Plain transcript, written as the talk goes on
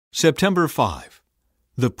September 5.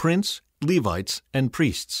 The Prince, Levites, and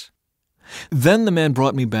Priests. Then the man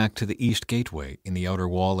brought me back to the east gateway in the outer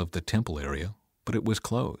wall of the temple area, but it was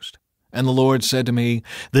closed. And the Lord said to me,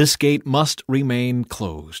 "This gate must remain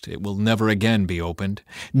closed. It will never again be opened.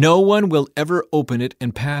 No one will ever open it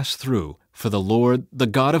and pass through, for the Lord, the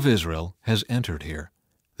God of Israel, has entered here.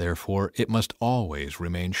 Therefore it must always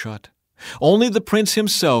remain shut. Only the prince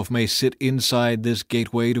himself may sit inside this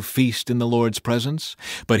gateway to feast in the Lord's presence,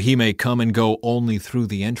 but he may come and go only through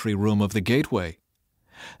the entry room of the gateway."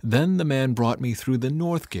 Then the man brought me through the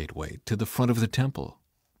north gateway to the front of the temple.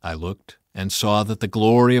 I looked and saw that the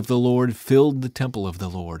glory of the Lord filled the temple of the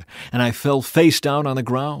Lord, and I fell face down on the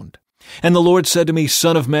ground. And the Lord said to me,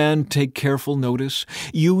 "Son of man, take careful notice.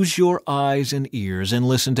 Use your eyes and ears and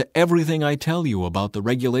listen to everything I tell you about the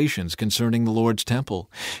regulations concerning the Lord's temple.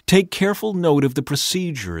 Take careful note of the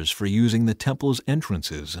procedures for using the temple's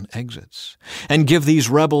entrances and exits. And give these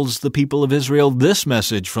rebels, the people of Israel, this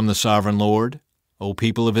message from the sovereign Lord. O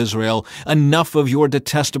people of Israel, enough of your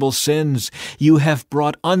detestable sins. You have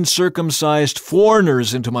brought uncircumcised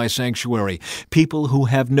foreigners into my sanctuary, people who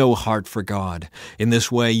have no heart for God. In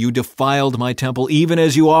this way you defiled my temple, even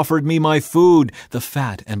as you offered me my food, the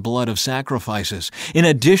fat and blood of sacrifices. In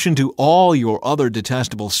addition to all your other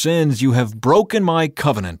detestable sins, you have broken my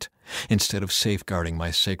covenant. Instead of safeguarding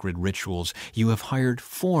my sacred rituals, you have hired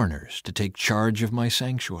foreigners to take charge of my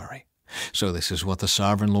sanctuary. So this is what the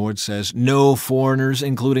sovereign Lord says: no foreigners,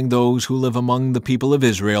 including those who live among the people of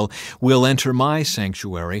Israel, will enter my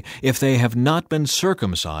sanctuary if they have not been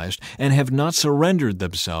circumcised and have not surrendered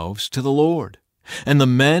themselves to the Lord. And the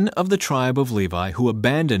men of the tribe of Levi who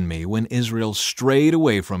abandoned me when Israel strayed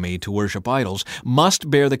away from me to worship idols must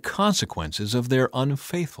bear the consequences of their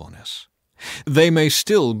unfaithfulness. They may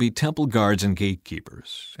still be temple guards and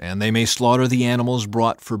gatekeepers, and they may slaughter the animals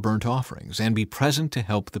brought for burnt offerings and be present to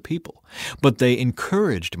help the people. But they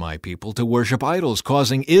encouraged my people to worship idols,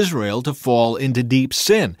 causing Israel to fall into deep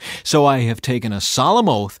sin. So I have taken a solemn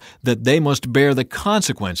oath that they must bear the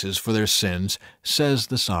consequences for their sins, says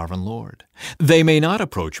the sovereign Lord. They may not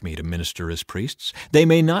approach me to minister as priests. They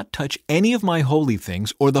may not touch any of my holy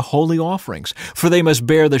things or the holy offerings, for they must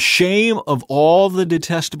bear the shame of all the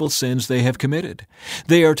detestable sins they have committed.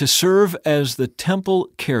 They are to serve as the temple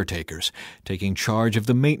caretakers, taking charge of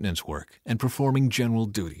the maintenance work and performing general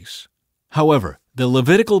duties. However, the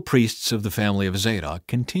Levitical priests of the family of Zadok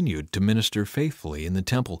continued to minister faithfully in the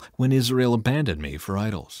temple when Israel abandoned me for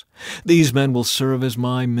idols. These men will serve as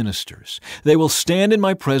my ministers. They will stand in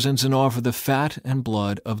my presence and offer the fat and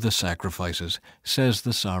blood of the sacrifices, says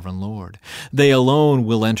the sovereign Lord. They alone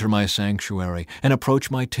will enter my sanctuary and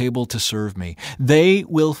approach my table to serve me. They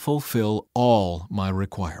will fulfill all my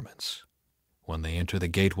requirements. When they enter the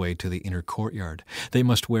gateway to the inner courtyard, they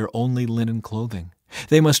must wear only linen clothing.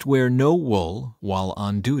 They must wear no wool while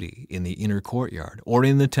on duty in the inner courtyard or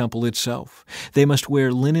in the temple itself. They must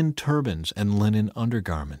wear linen turbans and linen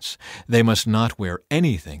undergarments. They must not wear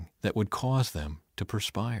anything that would cause them to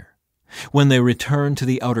perspire. When they return to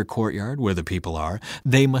the outer courtyard where the people are,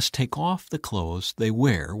 they must take off the clothes they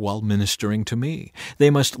wear while ministering to me. They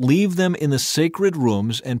must leave them in the sacred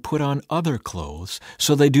rooms and put on other clothes,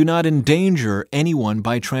 so they do not endanger anyone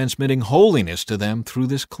by transmitting holiness to them through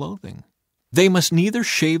this clothing. They must neither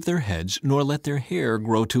shave their heads nor let their hair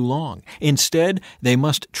grow too long. Instead, they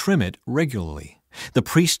must trim it regularly. The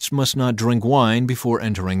priests must not drink wine before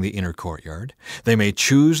entering the inner courtyard. They may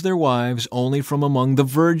choose their wives only from among the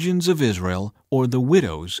virgins of Israel or the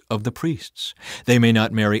widows of the priests. They may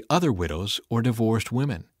not marry other widows or divorced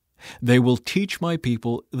women. They will teach my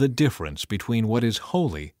people the difference between what is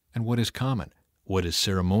holy and what is common, what is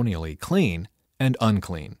ceremonially clean and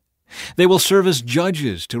unclean. They will serve as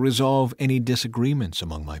judges to resolve any disagreements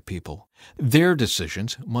among my people. Their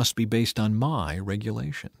decisions must be based on my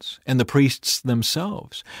regulations, and the priests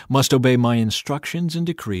themselves must obey my instructions and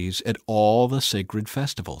decrees at all the sacred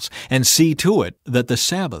festivals, and see to it that the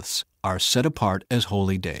Sabbaths are set apart as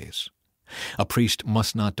holy days. A priest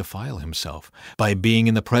must not defile himself by being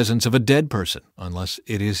in the presence of a dead person, unless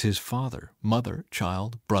it is his father, mother,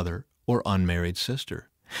 child, brother, or unmarried sister.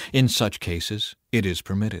 In such cases, it is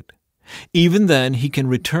permitted. Even then, he can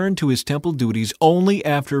return to his temple duties only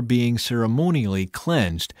after being ceremonially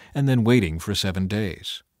cleansed and then waiting for 7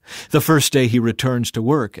 days. The first day he returns to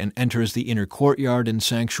work and enters the inner courtyard and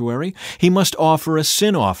sanctuary, he must offer a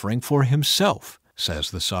sin offering for himself, says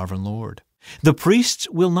the sovereign Lord. The priests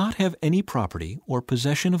will not have any property or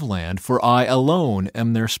possession of land, for I alone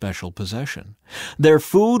am their special possession. Their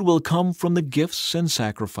food will come from the gifts and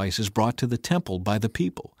sacrifices brought to the temple by the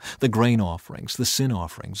people, the grain offerings, the sin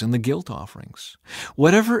offerings, and the guilt offerings.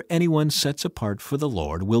 Whatever anyone sets apart for the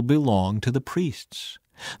Lord will belong to the priests.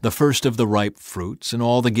 The first of the ripe fruits and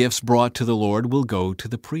all the gifts brought to the Lord will go to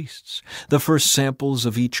the priests. The first samples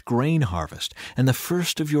of each grain harvest and the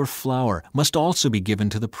first of your flour must also be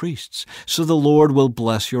given to the priests, so the Lord will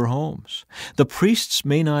bless your homes. The priests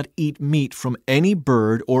may not eat meat from any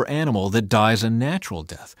bird or animal that dies a natural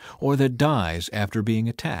death or that dies after being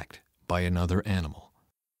attacked by another animal.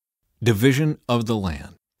 Division of the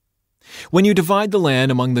land. When you divide the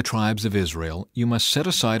land among the tribes of Israel, you must set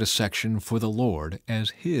aside a section for the Lord as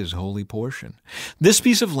His holy portion. This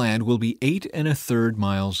piece of land will be 8 1/3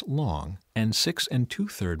 miles long and 6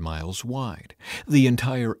 2/3 miles wide. The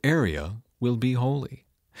entire area will be holy.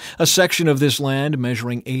 A section of this land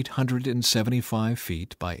measuring 875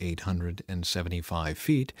 feet by 875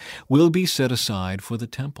 feet will be set aside for the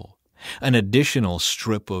temple. An additional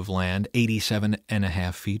strip of land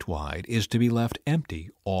 87.5 feet wide is to be left empty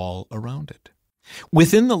all around it.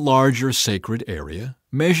 Within the larger sacred area,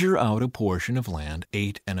 measure out a portion of land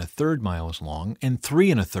 8 1/3 miles long and 3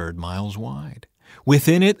 1/3 miles wide.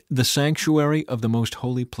 Within it, the sanctuary of the most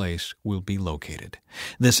holy place will be located.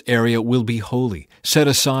 This area will be holy, set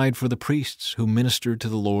aside for the priests who minister to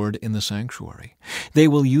the Lord in the sanctuary. They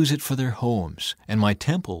will use it for their homes, and my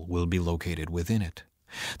temple will be located within it.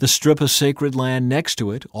 The strip of sacred land next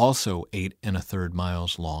to it, also 8 1/3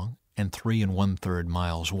 miles long and 3 1/3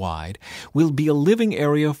 miles wide, will be a living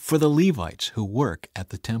area for the Levites who work at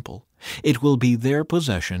the temple. It will be their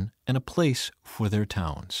possession and a place for their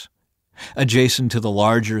towns. Adjacent to the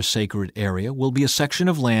larger sacred area will be a section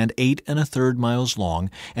of land 8 1/3 miles long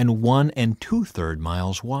and 1 2/3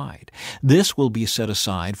 miles wide. This will be set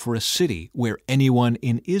aside for a city where anyone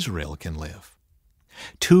in Israel can live.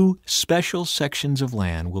 2 special sections of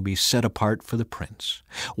land will be set apart for the prince.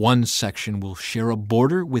 One section will share a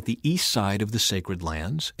border with the east side of the sacred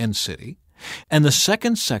lands and city, and the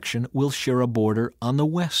second section will share a border on the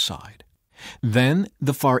west side. Then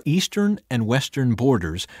the far eastern and western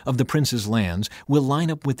borders of the prince's lands will line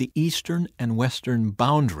up with the eastern and western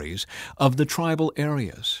boundaries of the tribal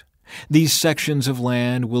areas. These sections of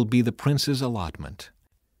land will be the prince's allotment.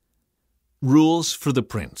 Rules for the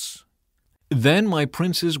prince. Then my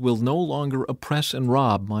princes will no longer oppress and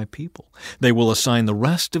rob my people. They will assign the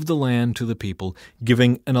rest of the land to the people,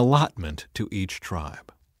 giving an allotment to each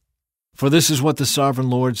tribe. For this is what the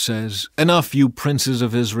sovereign Lord says, "Enough, you princes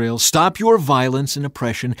of Israel. Stop your violence and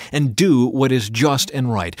oppression and do what is just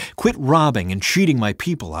and right. Quit robbing and cheating my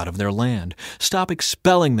people out of their land. Stop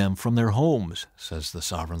expelling them from their homes," says the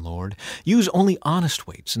sovereign Lord. "Use only honest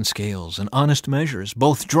weights and scales and honest measures,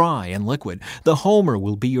 both dry and liquid. The homer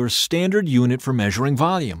will be your standard unit for measuring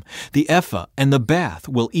volume. The ephah and the bath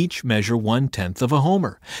will each measure 1/10 of a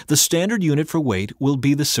homer. The standard unit for weight will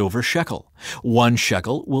be the silver shekel. 1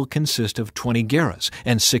 shekel will consist of 20 gerahs,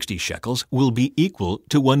 and 60 shekels will be equal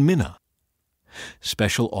to 1 minnah.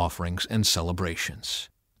 Special offerings and celebrations.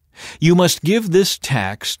 You must give this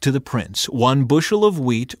tax to the prince, 1 bushel of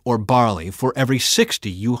wheat or barley for every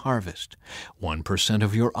 60 you harvest, 1%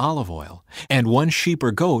 of your olive oil, and 1 sheep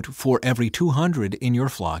or goat for every 200 in your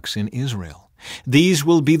flocks in Israel. These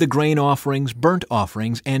will be the grain offerings, burnt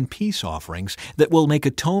offerings, and peace offerings that will make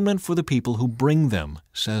atonement for the people who bring them,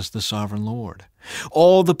 says the sovereign Lord.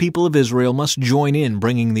 All the people of Israel must join in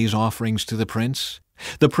bringing these offerings to the prince.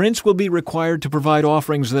 The prince will be required to provide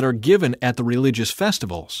offerings that are given at the religious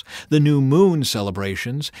festivals, the new moon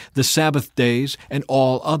celebrations, the Sabbath days, and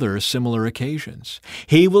all other similar occasions.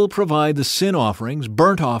 He will provide the sin offerings,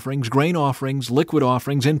 burnt offerings, grain offerings, liquid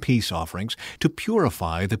offerings, and peace offerings to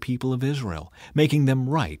purify the people of Israel, making them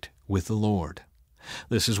right with the Lord.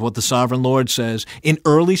 This is what the sovereign Lord says: "In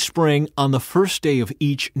early spring, on the first day of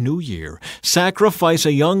each new year, sacrifice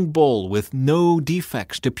a young bull with no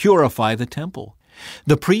defects to purify the temple.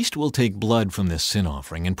 The priest will take blood from this sin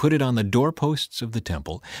offering and put it on the doorposts of the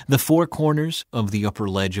temple, the 4 corners of the upper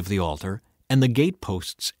ledge of the altar, and the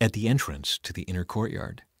gateposts at the entrance to the inner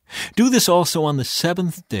courtyard. Do this also on the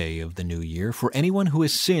 7th day of the new year for anyone who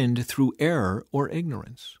has sinned through error or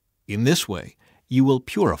ignorance. In this way, you will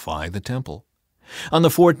purify the temple. On the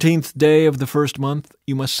 14th day of the first month,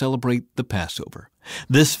 you must celebrate the Passover.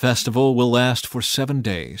 This festival will last for 7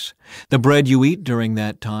 days. The bread you eat during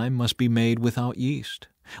that time must be made without yeast.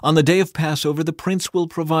 On the day of Passover, the prince will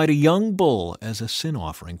provide a young bull as a sin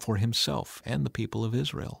offering for himself and the people of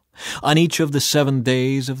Israel. On each of the 7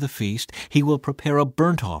 days of the feast, he will prepare a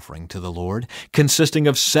burnt offering to the Lord, consisting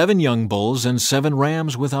of 7 young bulls and 7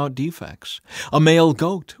 rams without defects. A male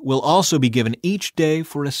goat will also be given each day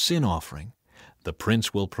for a sin offering. The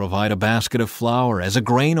prince will provide a basket of flour as a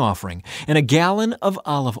grain offering and a gallon of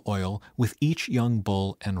olive oil with each young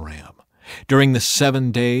bull and ram. During the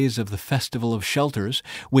 7 days of the Festival of Shelters,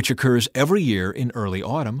 which occurs every year in early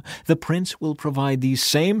autumn, the prince will provide these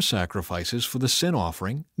same sacrifices for the sin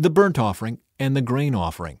offering, the burnt offering, and the grain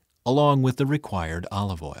offering, along with the required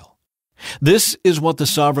olive oil. This is what the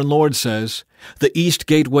Sovereign Lord says: the east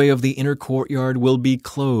gateway of the inner courtyard will be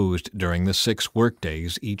closed during the 6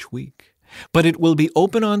 workdays each week, but it will be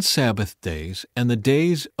open on Sabbath days and the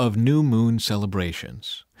days of new moon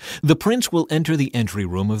celebrations. The prince will enter the entry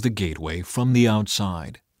room of the gateway from the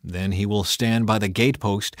outside. Then he will stand by the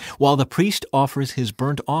gatepost while the priest offers his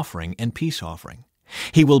burnt offering and peace offering.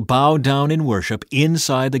 He will bow down in worship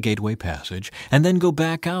inside the gateway passage and then go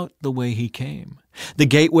back out the way he came. The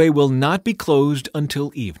gateway will not be closed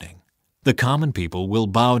until evening. The common people will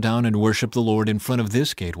bow down and worship the Lord in front of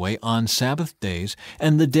this gateway on Sabbath days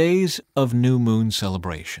and the days of new moon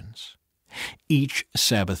celebrations. Each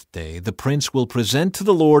Sabbath day, the prince will present to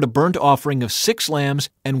the Lord a burnt offering of 6 lambs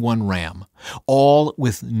and 1 ram, all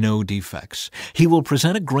with no defects. He will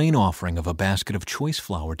present a grain offering of a basket of choice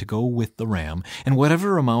flour to go with the ram, and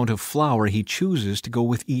whatever amount of flour he chooses to go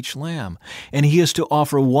with each lamb, and he is to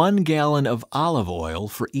offer 1 gallon of olive oil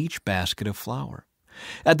for each basket of flour.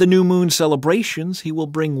 At the new moon celebrations, he will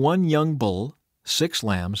bring 1 young bull, 6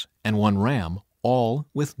 lambs, and 1 ram, all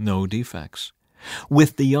with no defects.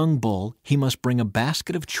 With the young bull, he must bring a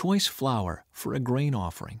basket of choice flour for a grain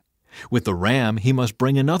offering. With the ram, he must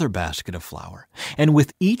bring another basket of flour. And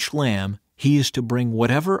with each lamb, he is to bring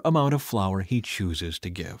whatever amount of flour he chooses to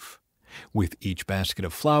give. With each basket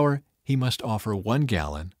of flour, he must offer 1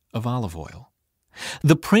 gallon of olive oil.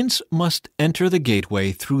 The prince must enter the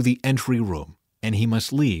gateway through the entry room, and he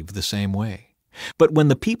must leave the same way. But when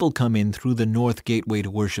the people come in through the north gateway to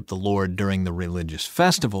worship the Lord during the religious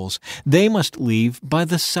festivals, they must leave by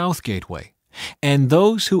the south gateway. And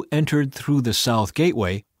those who entered through the south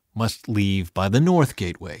gateway must leave by the north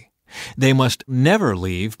gateway. They must never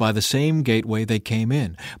leave by the same gateway they came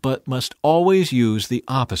in, but must always use the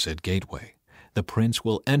opposite gateway. The prince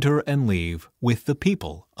will enter and leave with the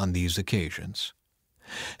people on these occasions.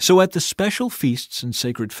 So at the special feasts and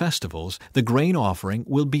sacred festivals, the grain offering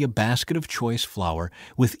will be a basket of choice flour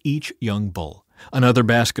with each young bull, another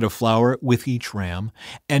basket of flour with each ram,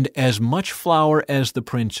 and as much flour as the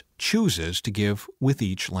prince chooses to give with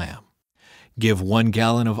each lamb. Give 1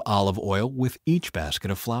 gallon of olive oil with each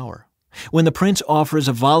basket of flour. When the prince offers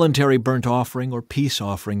a voluntary burnt offering or peace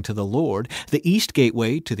offering to the Lord, the east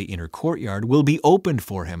gateway to the inner courtyard will be opened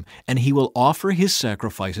for him, and he will offer his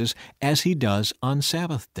sacrifices as he does on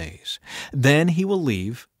Sabbath days. Then he will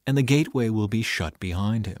leave, and the gateway will be shut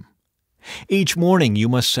behind him. Each morning you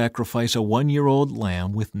must sacrifice a 1-year-old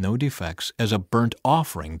lamb with no defects as a burnt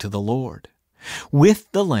offering to the Lord.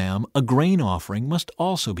 With the lamb, a grain offering must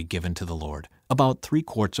also be given to the Lord, about 3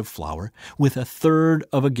 quarts of flour, with 1/3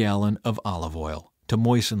 of a gallon of olive oil to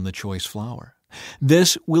moisten the choice flour.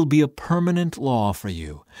 This will be a permanent law for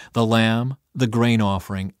you. The lamb, the grain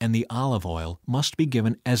offering, and the olive oil must be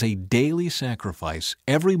given as a daily sacrifice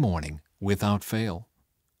every morning without fail.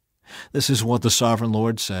 This is what the Sovereign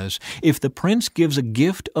Lord says: if the prince gives a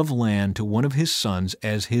gift of land to one of his sons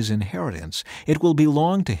as his inheritance, it will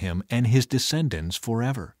belong to him and his descendants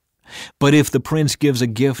forever. But if the prince gives a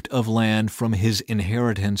gift of land from his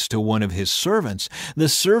inheritance to one of his servants, the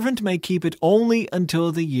servant may keep it only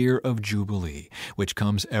until the year of Jubilee, which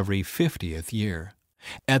comes every 50th year.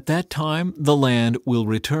 At that time the land will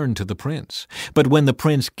return to the prince. But when the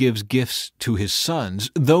prince gives gifts to his sons,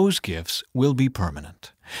 those gifts will be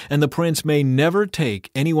permanent. And the prince may never take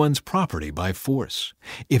anyone's property by force.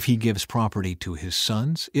 If he gives property to his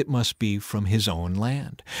sons, it must be from his own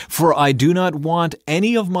land. For I do not want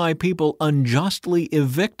any of my people unjustly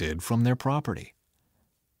evicted from their property.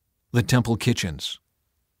 The temple kitchens.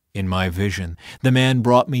 In my vision, the man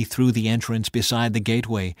brought me through the entrance beside the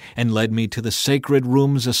gateway and led me to the sacred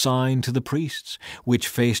rooms assigned to the priests, which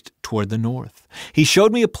faced toward the north. He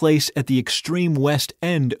showed me a place at the extreme west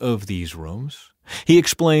end of these rooms. He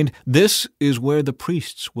explained, "This is where the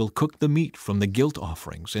priests will cook the meat from the guilt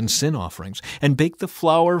offerings and sin offerings and bake the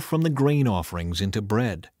flour from the grain offerings into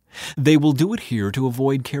bread. They will do it here to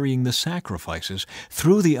avoid carrying the sacrifices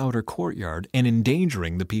through the outer courtyard and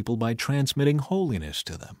endangering the people by transmitting holiness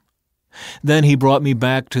to them." Then he brought me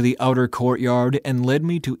back to the outer courtyard and led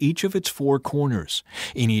me to each of its 4 corners.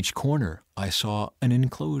 In each corner I saw an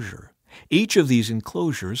enclosure. Each of these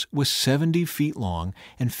enclosures was 70 feet long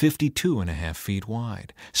and 52.5 feet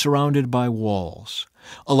wide, surrounded by walls.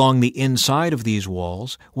 Along the inside of these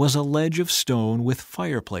walls was a ledge of stone with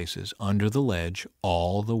fireplaces under the ledge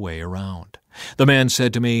all the way around. The man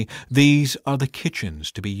said to me, "These are the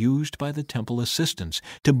kitchens to be used by the temple assistants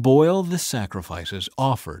to boil the sacrifices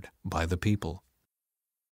offered by the people."